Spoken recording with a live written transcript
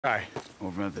Guy.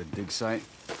 Over at the dig site?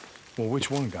 Well,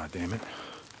 which one, goddammit?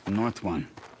 The north one.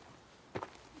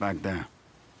 Back there.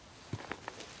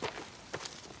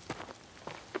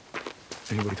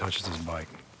 Anybody touches this bike,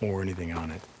 or anything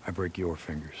on it, I break your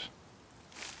fingers.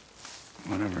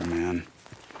 Whatever, man.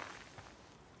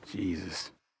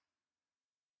 Jesus.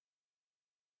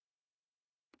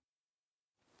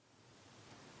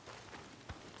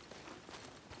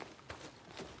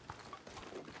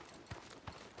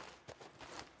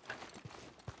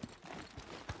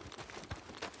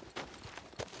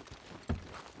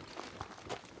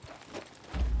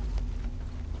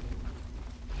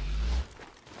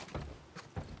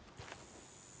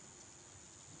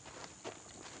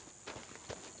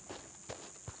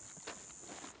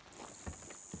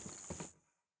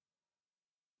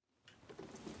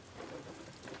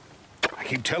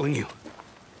 I keep telling you.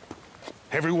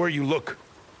 Everywhere you look,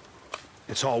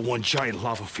 it's all one giant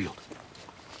lava field.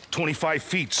 25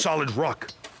 feet solid rock.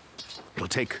 It'll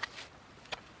take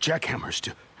jackhammers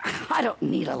to... I don't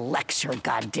need a lecture,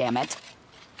 goddammit.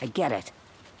 I get it.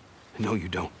 No, you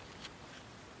don't.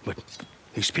 But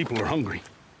these people are hungry.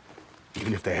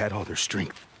 Even if they had all their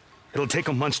strength. It'll take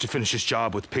them months to finish this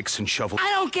job with picks and shovels. I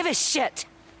don't give a shit!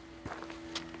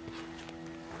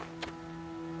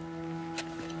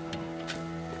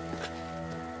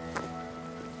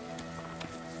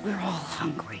 We're all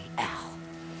hungry, Al.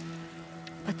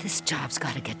 But this job's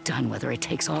gotta get done whether it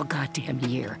takes all goddamn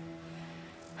year.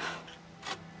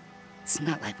 It's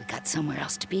not like we got somewhere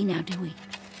else to be now, do we?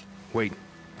 Wait.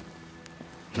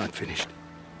 Not finished.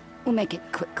 We'll make it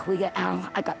quick, will ya, Al?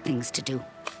 I got things to do.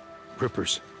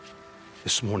 Rippers.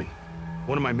 This morning,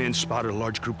 one of my men spotted a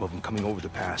large group of them coming over the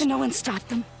pass. And no one stopped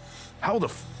them? How the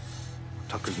f...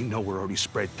 Tucker, you know we're already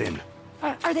spread thin.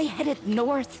 Are they headed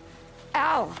north?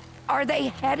 Al, are they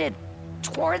headed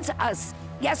towards us?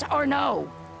 Yes or no?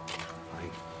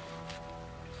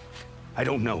 I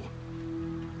don't know.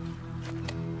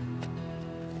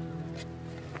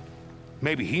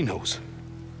 Maybe he knows.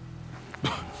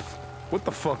 What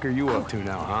the fuck are you up to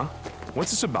now, huh?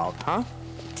 What's this about, huh?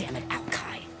 Damn it,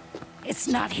 Al-Kai. It's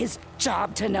not his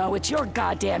job to know, it's your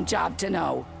goddamn job to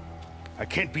know. I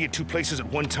can't be at two places at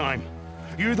one time.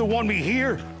 You either want me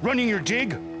here, running your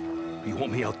dig, or you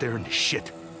want me out there in the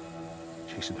shit,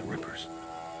 chasing the Rippers.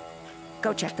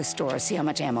 Go check the store, see how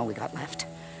much ammo we got left.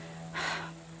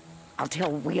 I'll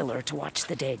tell Wheeler to watch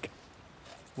the dig.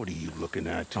 What are you looking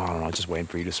at? I don't know, just waiting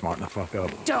for you to smarten the fuck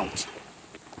up. Don't!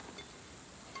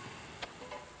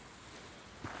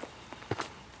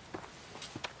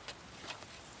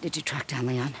 Did you track down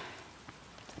Leon?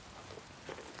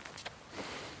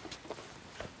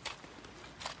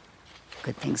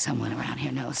 Good thing someone around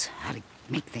here knows how to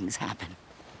make things happen.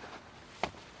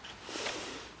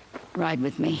 Ride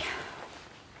with me.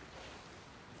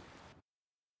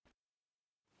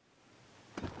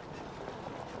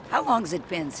 How long's it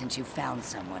been since you found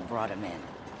someone, brought him in?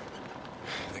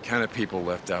 The kind of people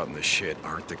left out in the shit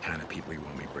aren't the kind of people you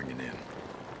want me bringing in.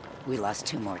 We lost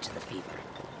 2 more to the fever.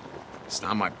 It's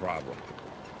not my problem.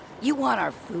 You want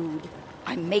our food?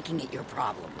 I'm making it your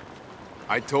problem.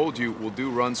 I told you we'll do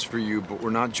runs for you, but we're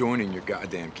not joining your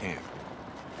goddamn camp.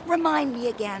 Remind me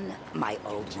again, my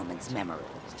old woman's memory.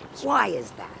 Why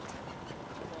is that?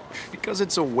 Because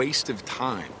it's a waste of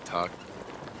time, Tuck.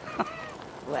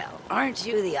 Well, aren't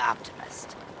you the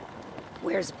optimist?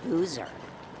 Where's Boozer?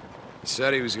 He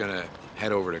said he was gonna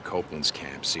head over to Copeland's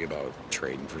camp, see about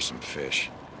trading for some fish.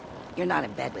 You're not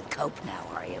in bed with Cope now,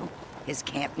 are you? His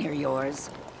camp near yours?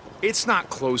 It's not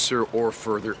closer or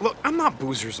further. Look, I'm not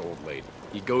Boozer's old lady.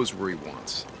 He goes where he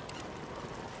wants.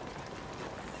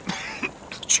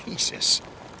 Jesus.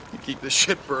 You keep the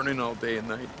shit burning all day and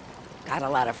night. Got a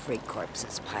lot of freak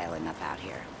corpses piling up out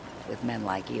here. With men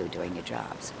like you doing your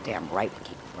jobs. Damn right we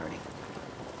keep it burning.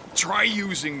 Try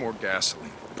using more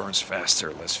gasoline. Burns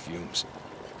faster, less fumes.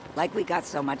 Like we got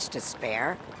so much to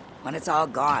spare? When it's all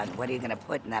gone, what are you gonna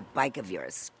put in that bike of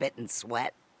yours? Spit and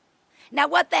sweat? Now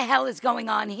what the hell is going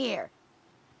on here?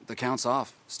 The count's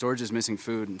off. Storage is missing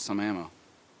food and some ammo.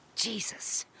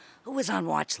 Jesus. Who was on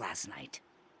watch last night?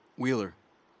 Wheeler,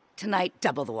 Tonight,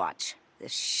 double the watch.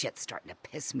 This shit's starting to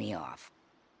piss me off.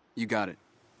 you got it.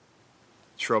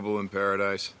 Trouble in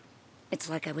paradise. It's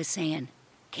like I was saying.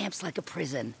 Camp's like a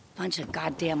prison. Bunch of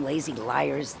goddamn lazy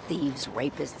liars, thieves,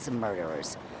 rapists, and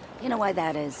murderers. You know why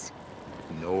that is?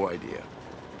 No idea.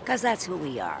 'Cause that's who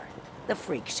we are. The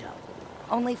freak show.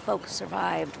 Only folks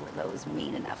survived were those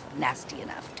mean enough, nasty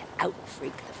enough to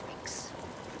out-freak the freaks.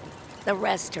 The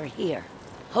rest are here.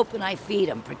 Hoping I feed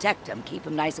them, protect them, keep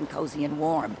them nice and cozy and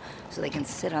warm, so they can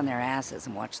sit on their asses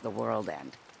and watch the world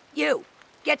end. You!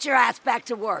 Get your ass back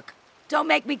to work! Don't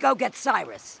make me go get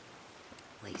Cyrus.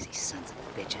 Lazy sons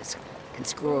of bitches can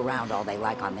screw around all they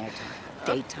like on their time.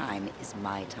 Daytime is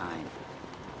my time.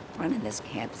 Running this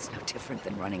camp is no different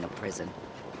than running a prison.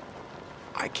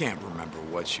 I can't remember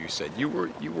what you said. You were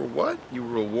what? You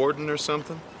were a warden or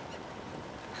something?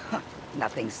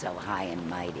 Nothing so high and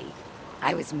mighty.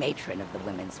 I was matron of the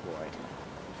women's ward.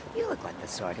 You look like the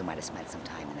sort who might have spent some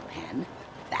time in the pen,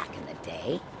 back in the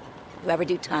day. You ever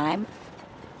do time?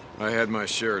 I had my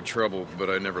share of trouble, but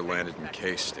I never landed in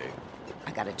K-State.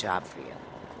 I got a job for you.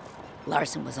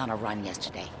 Larson was on a run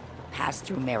yesterday. Passed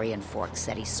through Marion Fork,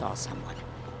 said he saw someone.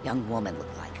 Young woman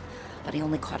looked like, but he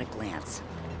only caught a glance.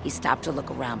 He stopped to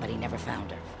look around, but he never found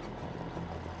her.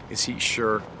 Is he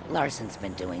sure? Larson's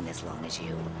been doing this long as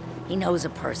you. He knows a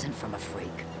person from a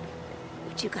freak.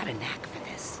 But you got a knack for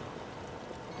this.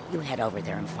 You head over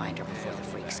there and find her before the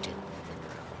freaks do.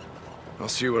 I'll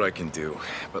see what I can do.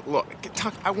 But look,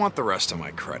 Tuck, I want the rest of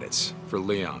my credits for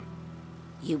Leon.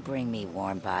 You bring me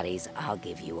warm bodies, I'll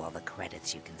give you all the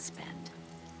credits you can spend.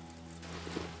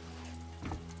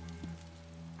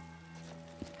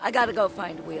 I gotta go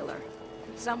find Wheeler.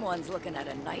 Someone's looking at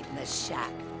a night in the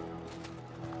shack.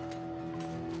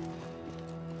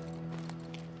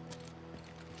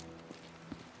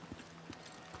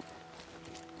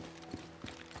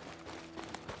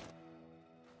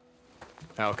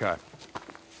 Alcott.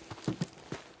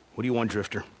 What do you want,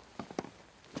 Drifter?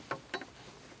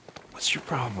 What's your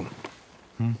problem?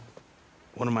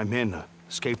 One of my men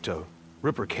escaped a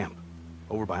Ripper camp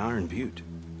over by Iron Butte.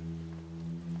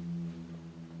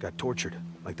 Got tortured,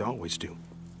 like they always do.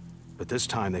 But this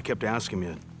time they kept asking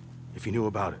me if you knew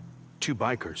about it. Two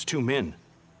bikers, two men,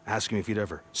 asking me if you'd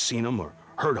ever seen them or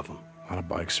heard of them. A lot of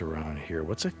bikes around here.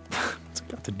 What's it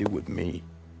got to do with me?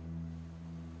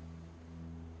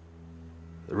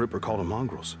 The Ripper called them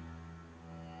mongrels.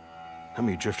 How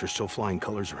many drifters still flying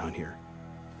colors around here?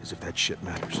 As if that shit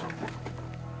matters.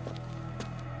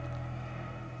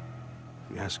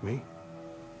 If you ask me,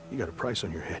 you got a price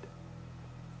on your head.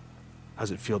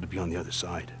 How's it feel to be on the other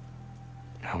side?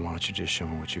 Now, why don't you just show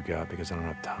me what you got, because I don't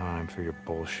have time for your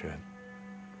bullshit.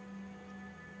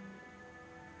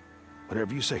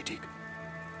 Whatever you say, Deke.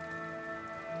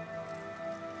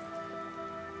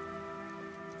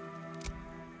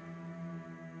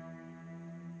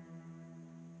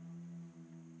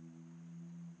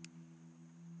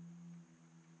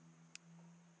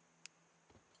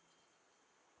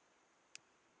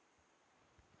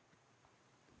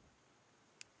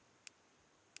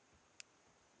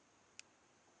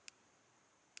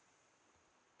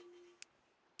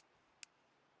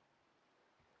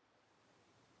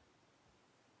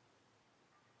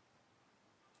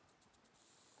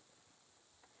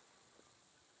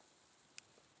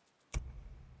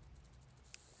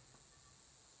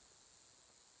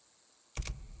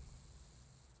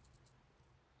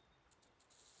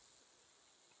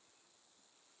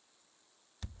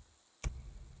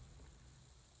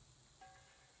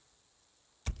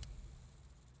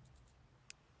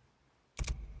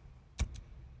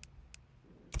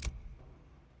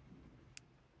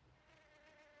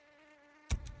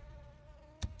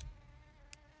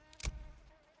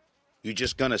 You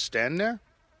just gonna stand there?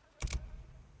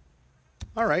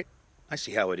 All right, I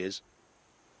see how it is.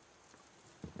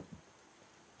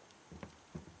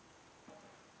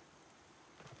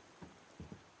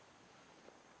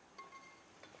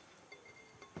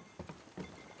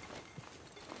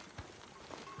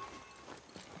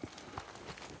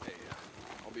 Hey,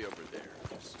 I'll be over there.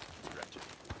 Just stretch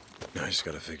it. I just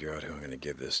gotta figure out who I'm gonna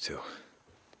give this to.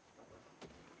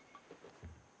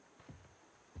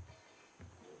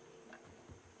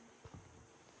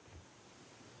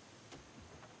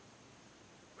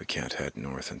 We can't head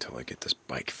north until I get this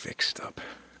bike fixed up.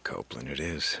 Copeland it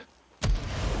is.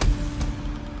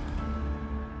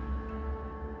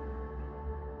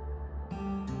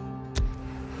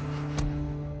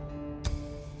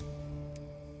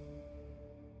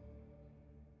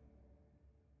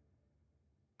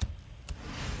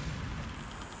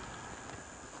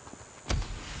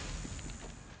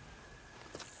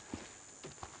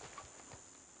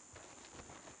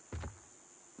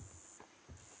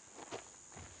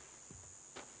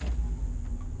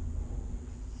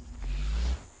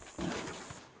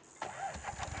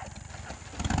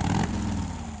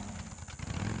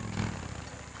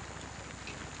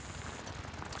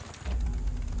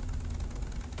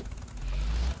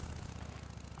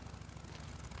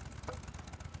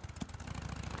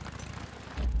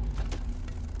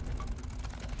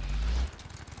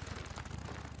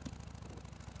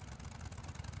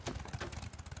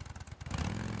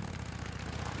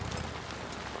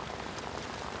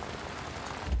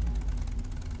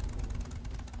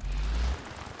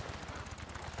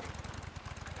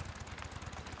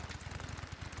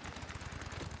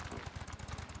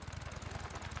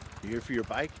 You here for your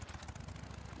bike?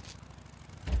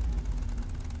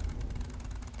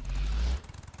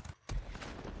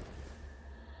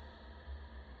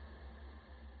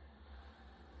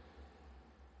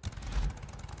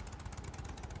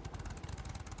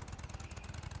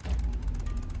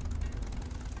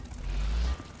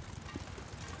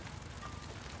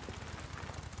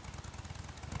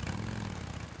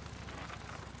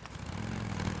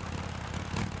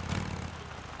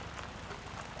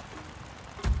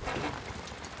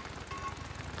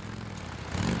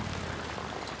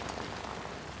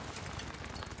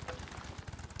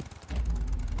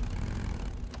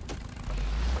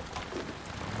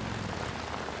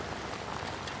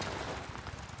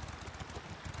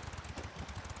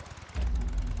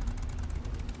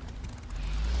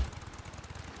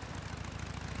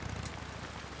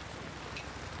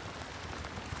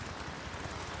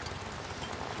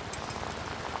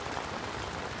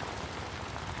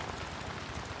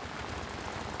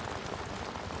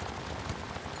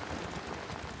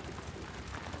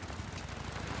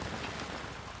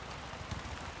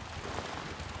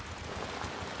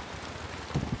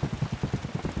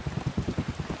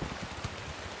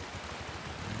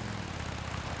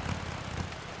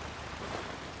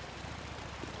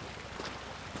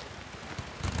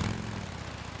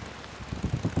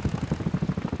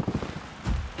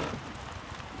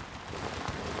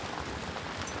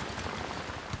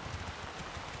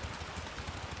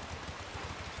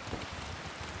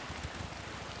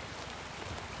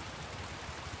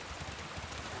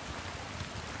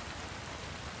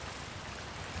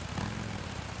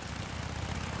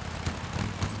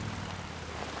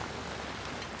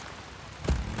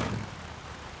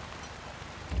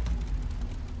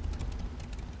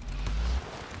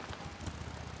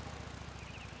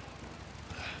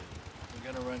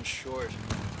 We're gonna run short. You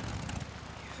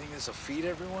think this'll feed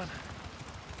everyone?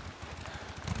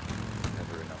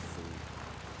 Never enough food.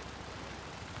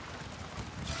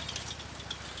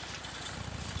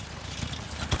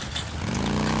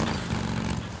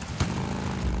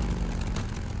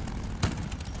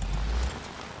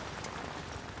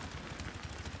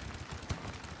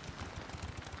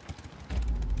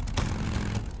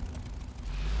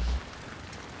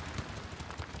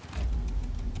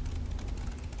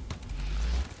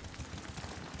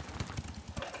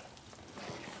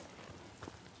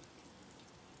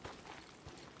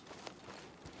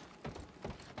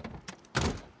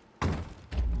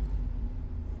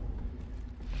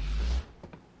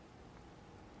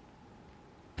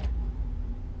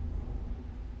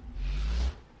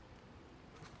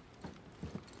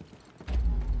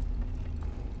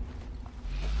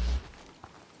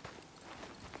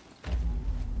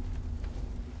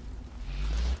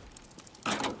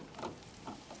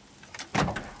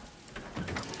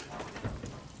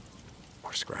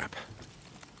 More scrap.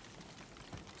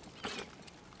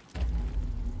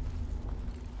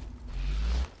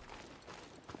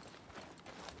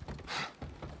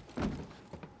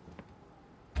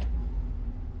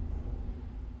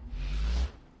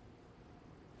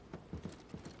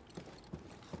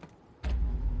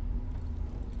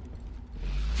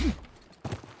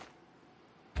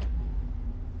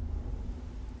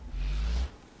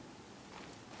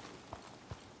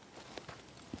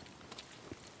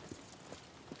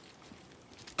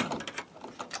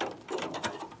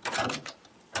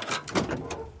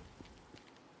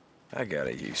 I got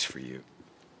a use for you.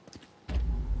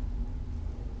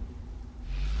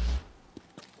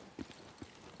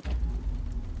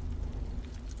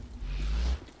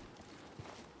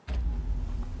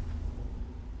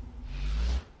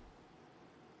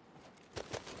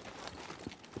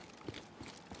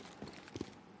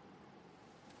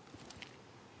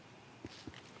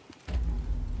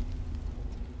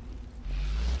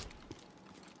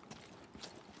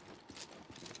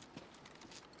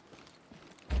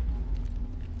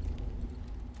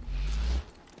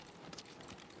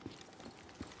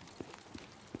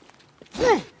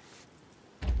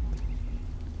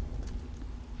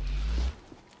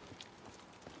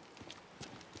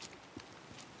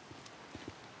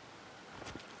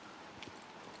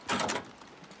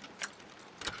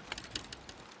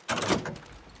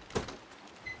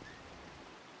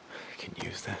 Can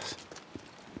use this.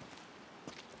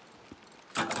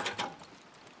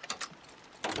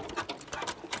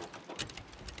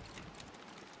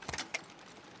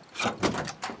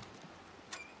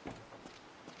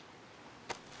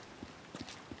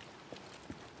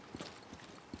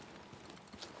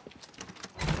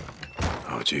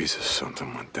 Oh, Jesus,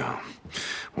 something went down.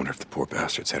 Wonder if the poor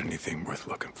bastards had anything worth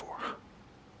looking for.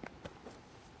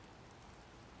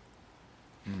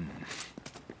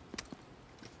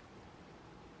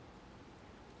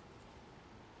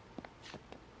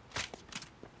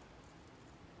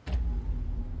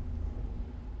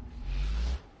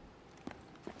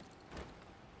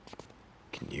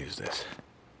 use this.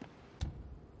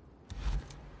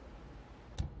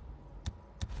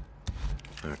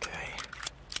 Okay.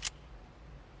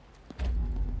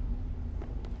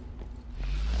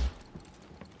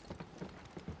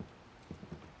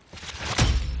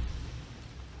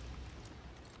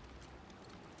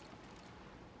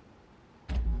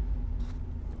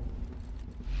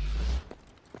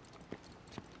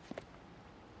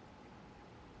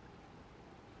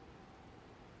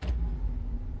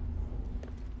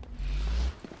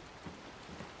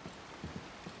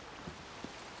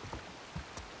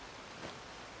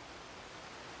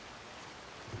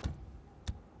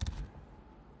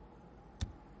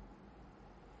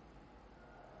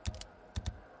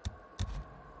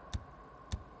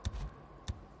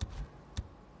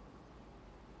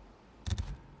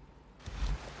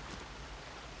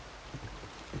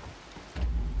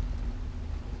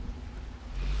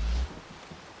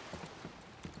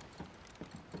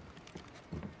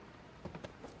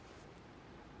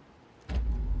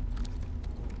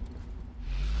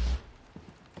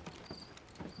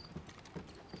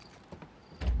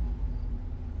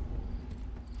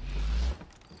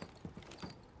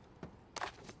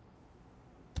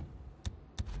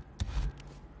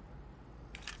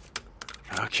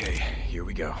 Okay, here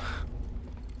we go.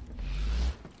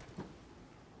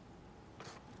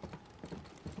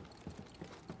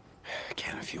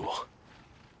 Can of fuel.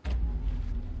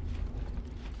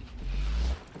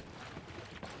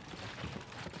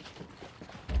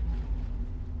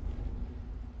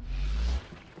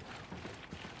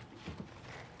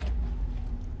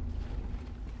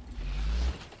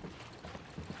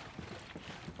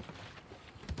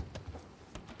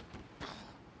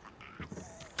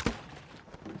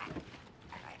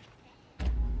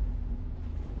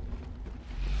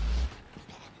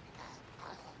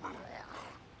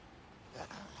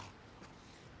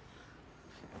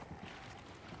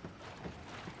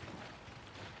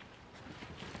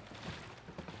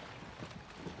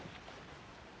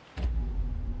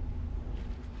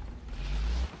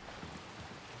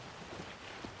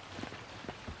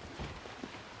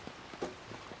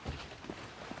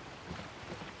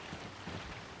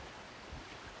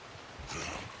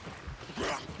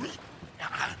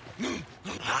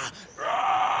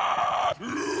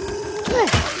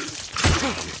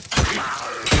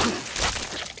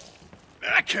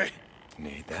 Okay.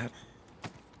 Need that.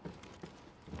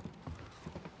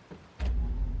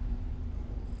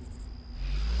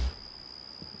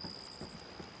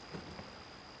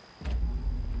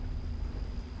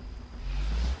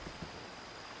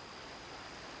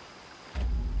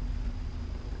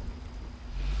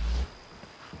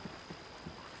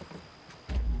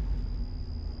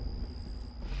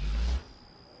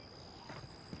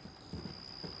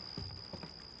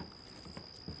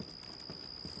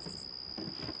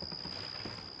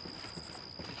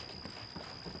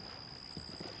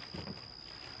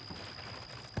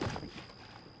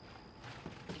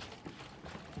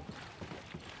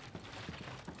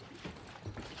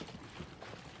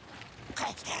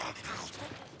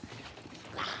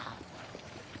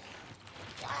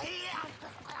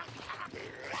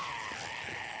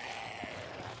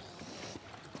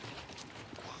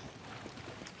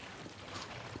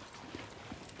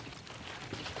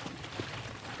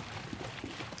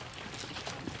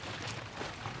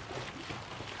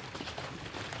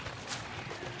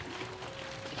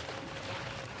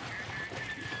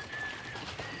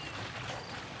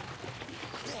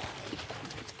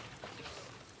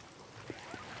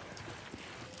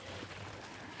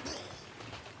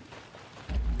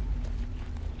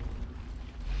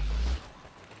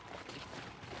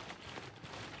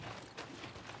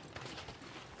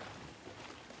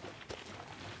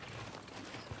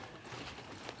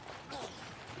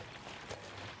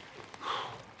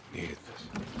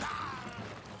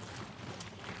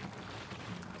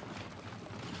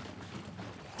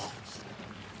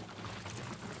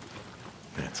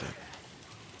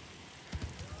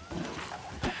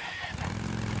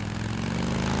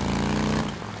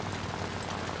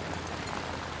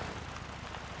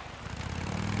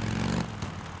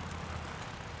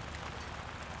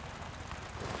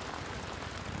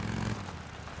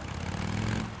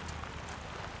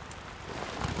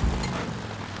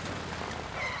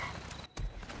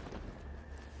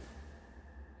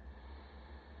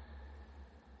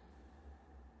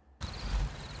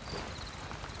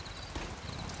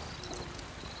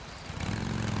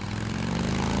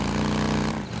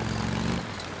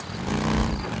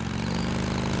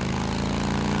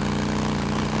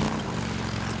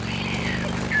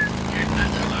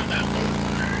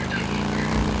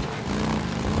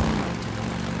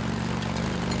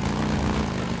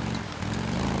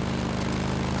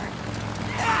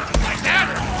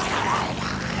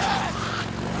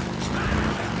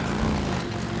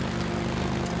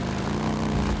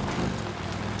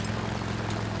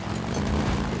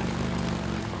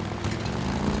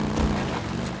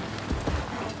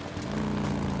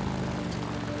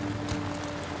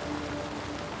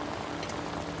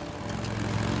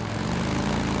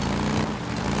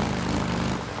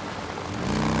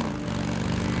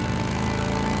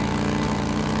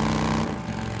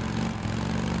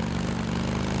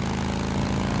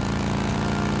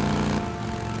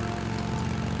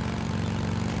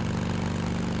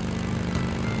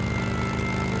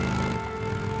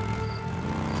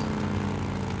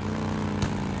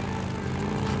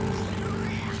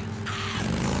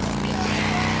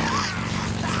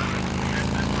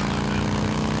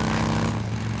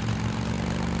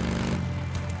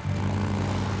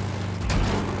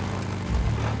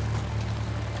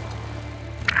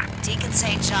 Deacon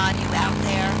St. John, you out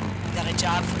there? We got a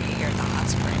job for you here at the hot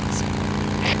springs.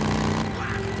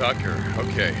 Tucker,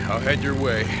 okay, I'll head your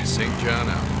way. St. John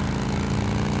out.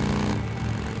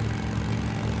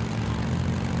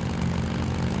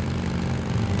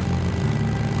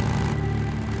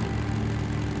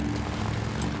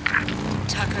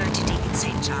 Tucker to Deacon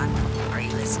St. John. Are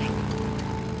you listening?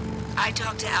 I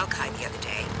talked to Alki the other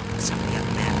day, some of the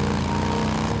other men.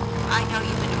 I know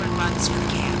you've been doing runs for the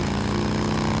camp.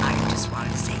 I just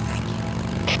wanted to say thank you.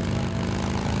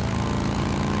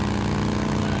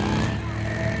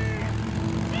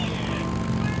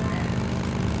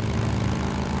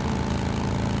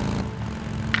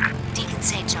 Deacon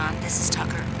St. John, this is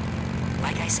Tucker.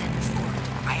 Like I said before,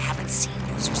 I haven't seen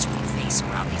Loser Sweet Face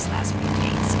around these last few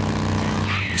days.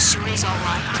 You sure he's all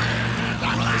right?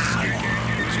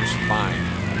 Loser's fine.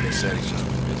 Like I said, he's just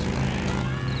busy.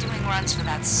 Doing runs for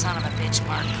that son of a bitch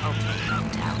Mark Copeland, no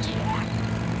doubt.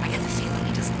 I get the feeling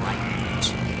he doesn't like me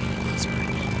much. Loser, I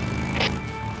mean.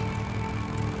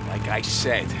 Like I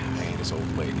said, I ain't his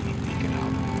old lady leaking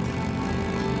out.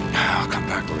 I'll come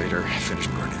back later, finish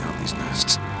burning out these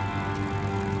nests.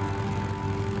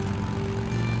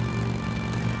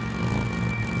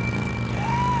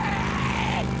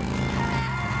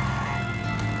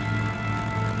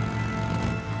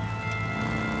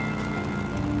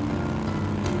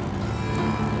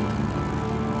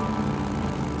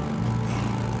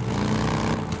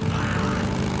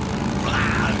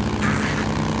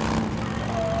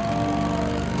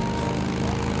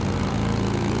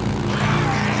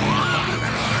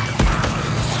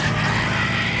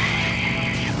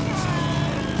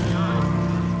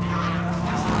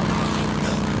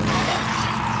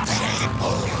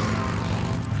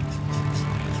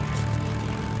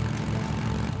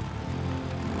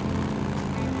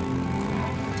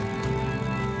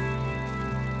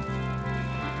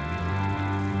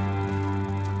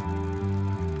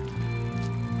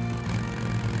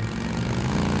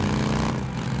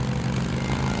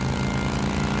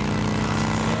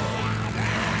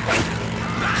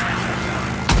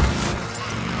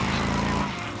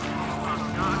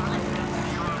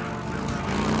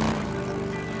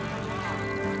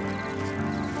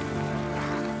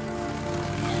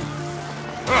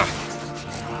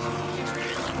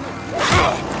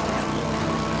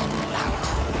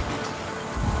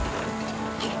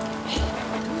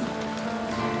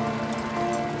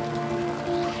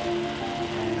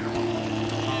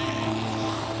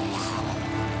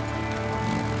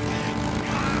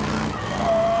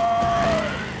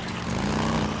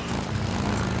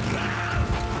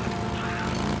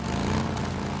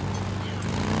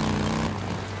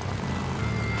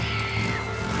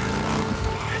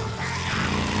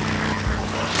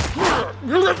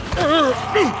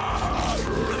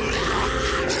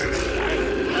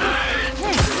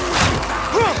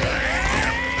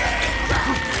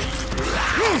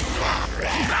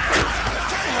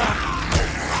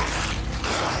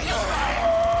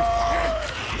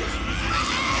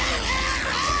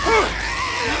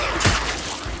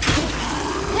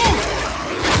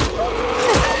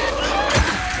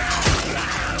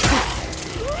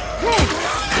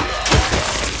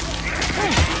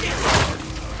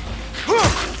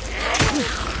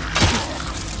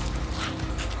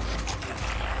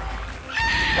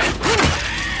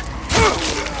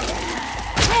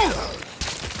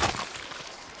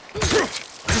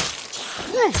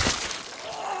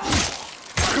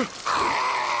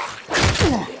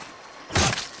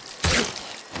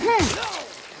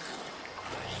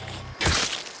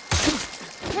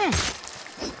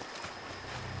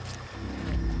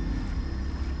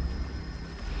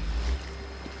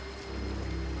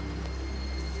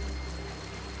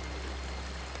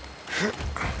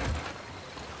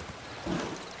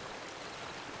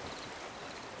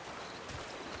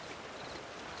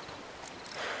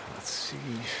 Let's see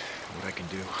what I can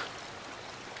do.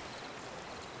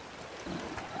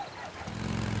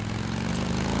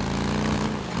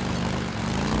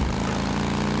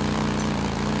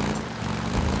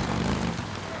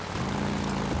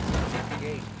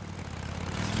 Gate.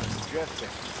 It's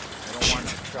drifting. I don't want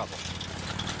no trouble.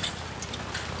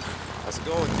 How's it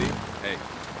going, D? Hey.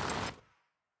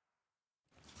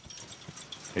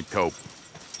 Hey, Cope.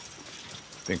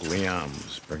 Think Leon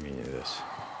was bringing you this.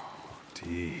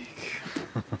 Deke.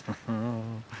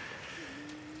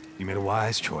 You made a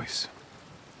wise choice.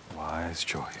 Wise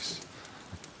choice.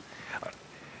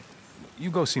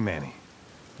 You go see Manny.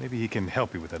 Maybe he can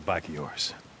help you with that bike of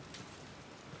yours.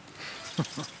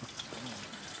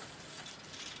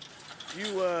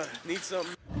 You, need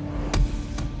something?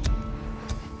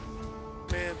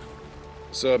 Man.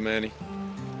 What's up, Manny?